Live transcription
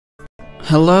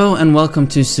Hello and welcome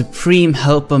to Supreme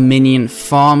Helper Minion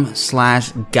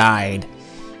Farm/Guide.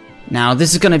 Now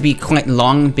this is going to be quite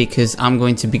long because I'm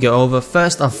going to go over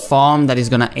first a farm that is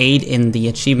going to aid in the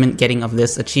achievement getting of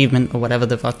this achievement, or whatever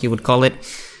the fuck you would call it.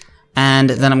 And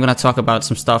then I'm going to talk about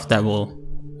some stuff that will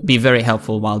be very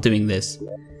helpful while doing this.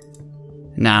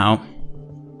 Now,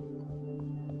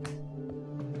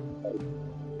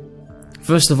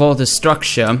 first of all, the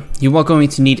structure. You are going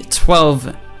to need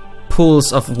 12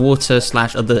 pools of water /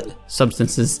 other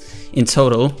substances in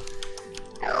total.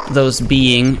 Those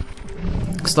being,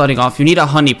 starting off, you need a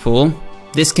honey pool.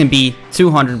 This can be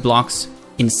 200 blocks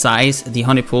in size, the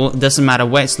honey pool. It doesn't matter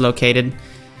where it's located.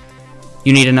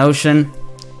 You need an ocean,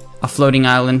 a floating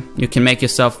island. You can make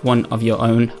yourself one of your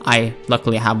own. I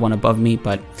luckily have one above me,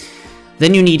 but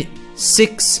then you need 5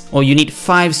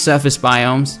 surface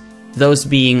biomes. Those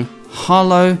being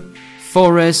Hallow,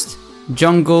 forest,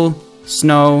 jungle,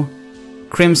 snow,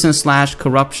 crimson /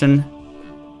 corruption,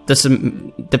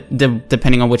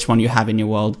 depending on which one you have in your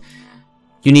world.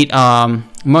 You need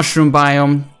mushroom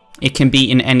biome. It can be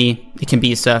it can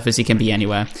be a surface, it can be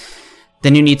anywhere.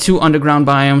 Then you need 2 underground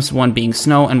biomes, one being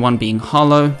snow and one being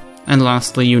hollow. And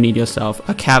lastly, you need yourself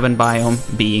a cavern biome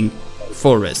being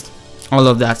forest. All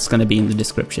of that's going to be in the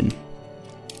description.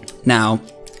 Now,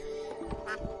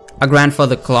 a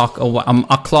grandfather clock, or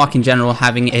a clock in general,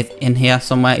 having it in here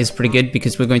somewhere is pretty good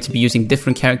because we're going to be using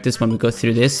different characters when we go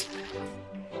through this.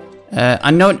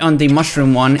 A note on the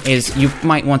mushroom one is you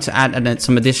might want to add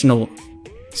some additional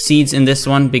seeds in this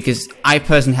one, because I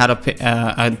personally had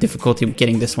a difficulty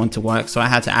getting this one to work, so I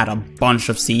had to add a bunch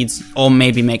of seeds, or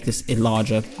maybe make this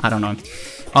larger. I don't know,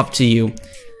 up to you.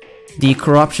 The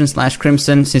corruption /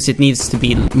 crimson, since it needs to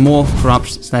be more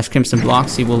corruption / crimson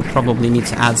blocks, you will probably need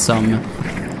to add some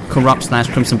corrupt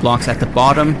 / crimson blocks at the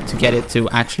bottom to get it to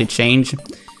actually change.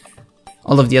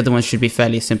 All of the other ones should be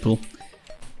fairly simple.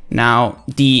 Now,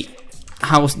 the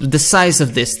size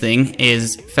of this thing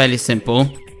is fairly simple.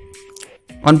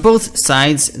 On both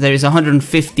sides, there is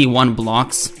 151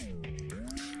 blocks,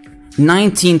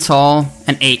 19 tall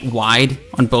and 8 wide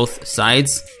on both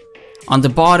sides. On the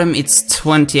bottom, it's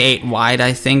 28 wide,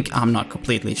 I think. I'm not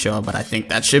completely sure, but I think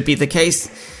that should be the case.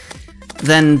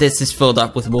 Then this is filled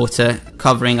up with water,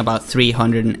 covering about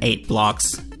 308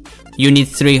 blocks. You need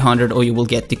 300 or you will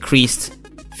get decreased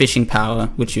fishing power,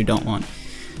 which you don't want.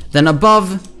 Then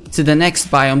above to the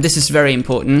next biome, this is very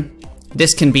important.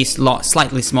 This can be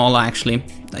slightly smaller actually,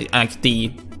 like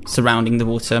the surrounding the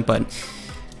water,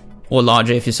 or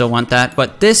larger if you so want that.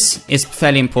 But this is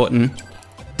fairly important.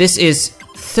 This is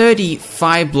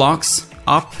 35 blocks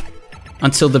up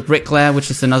until the brick layer,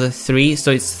 which is another 3, so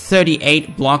it's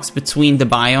 38 blocks between the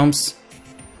biomes.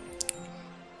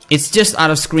 It's just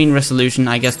out of screen resolution.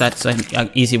 I guess that's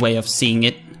an easy way of seeing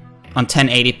it. On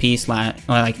 1080p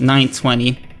or like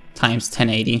 920 times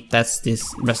 1080. That's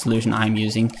this resolution I'm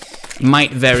using. It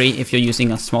might vary if you're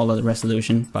using a smaller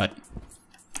resolution, but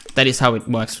that is how it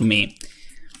works for me.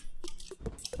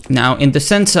 Now, in the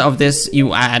center of this,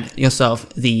 you add yourself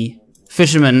the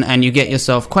fisherman and you get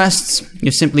yourself quests.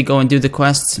 You simply go and do the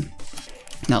quests.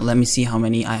 Now let me see how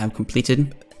many I have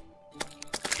completed.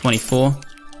 24.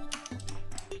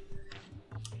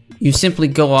 You simply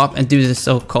go up and do the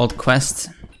so-called quest.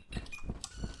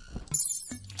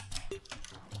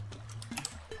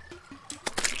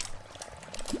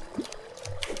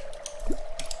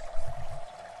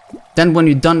 Then when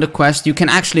you've done the quest, you can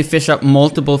actually fish up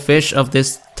multiple fish of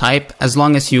this type, as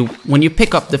long as when you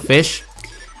pick up the fish,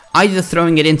 either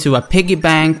throwing it into a piggy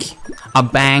bank, a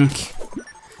bank,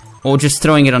 or just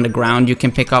throwing it on the ground, you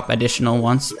can pick up additional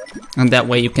ones. And that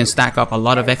way you can stack up a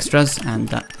lot of extras, and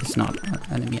that is not an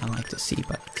enemy I like to see,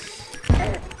 but...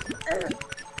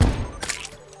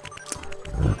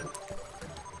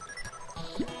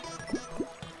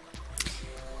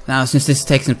 Now, since this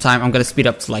takes some time, I'm gonna speed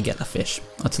up till I get a fish,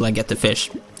 or till I get the fish.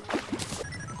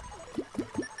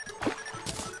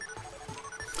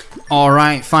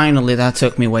 Alright, finally, that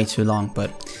took me way too long,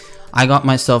 but I got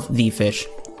myself the fish.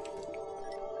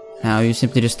 Now you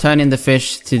simply just turn in the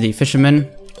fish to the fisherman.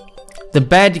 The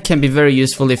bed can be very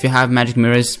useful if you have magic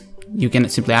mirrors. You can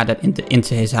simply add that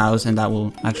into his house, and that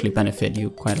will actually benefit you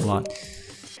quite a lot.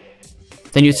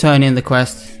 Then you turn in the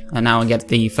quest, and now I get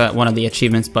one of the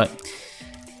achievements, but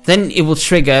then it will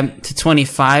trigger to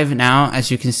 25 now,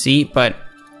 as you can see, but...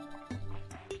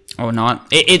 or not.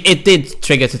 It did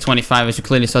trigger to 25, as you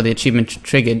clearly saw the achievement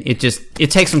triggered. It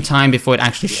takes some time before it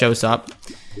actually shows up.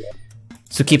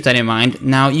 So keep that in mind.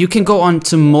 Now, you can go on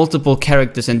to multiple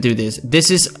characters and do this.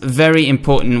 This is very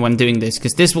important when doing this,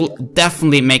 because this will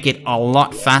definitely make it a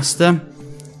lot faster.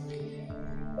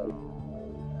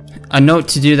 a note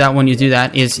to do that when you do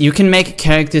that is you can make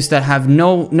characters that have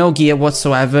no gear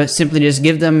whatsoever. Simply just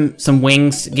give them some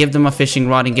wings, give them a fishing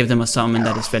rod, and give them a summon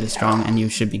that is fairly strong, and you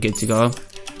should be good to go.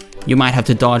 You might have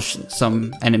to dodge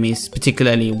some enemies,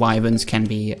 particularly wyverns can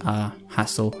be a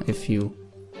hassle if you...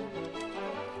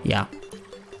 yeah.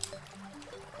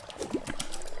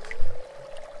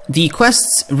 The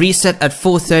quests reset at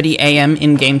 4:30 AM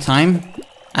in-game time.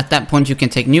 At that point you can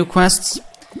take new quests.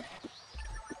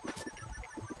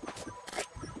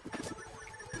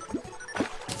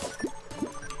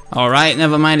 Alright,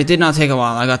 never mind, it did not take a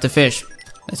while, I got the fish.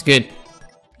 That's good.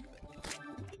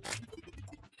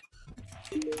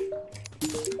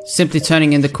 Simply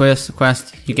turning in the quest,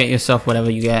 you get yourself whatever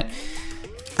you get.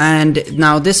 And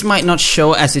now this might not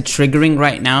show as it triggering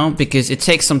right now because it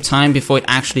takes some time before it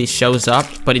actually shows up,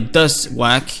 but it does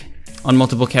work on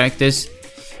multiple characters.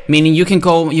 Meaning you can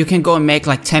go and make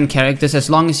like 10 characters as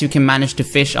long as you can manage to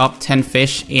fish up 10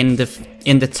 fish in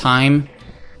the time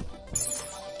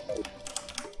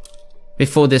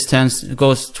before this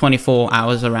goes 24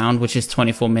 hours around, which is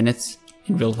 24 minutes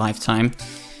in real life time.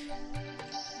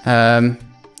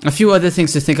 A few other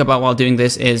things to think about while doing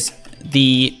this is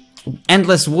the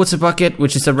endless water bucket,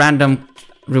 which is a random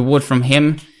reward from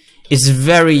him, is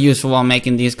very useful while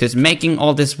making these, because making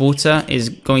all this water is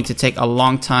going to take a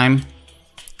long time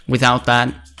without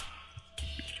that.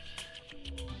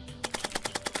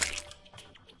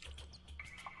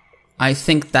 I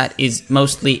think that is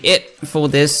mostly it for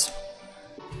this.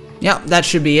 Yeah, that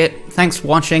should be it. Thanks for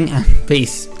watching and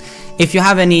peace. If you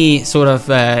have any sort of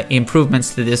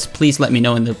improvements to this, please let me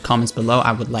know in the comments below.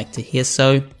 I would like to hear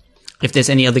so. If there's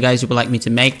any other guys you would like me to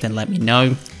make, then let me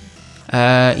know.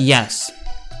 Yes.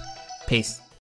 Peace.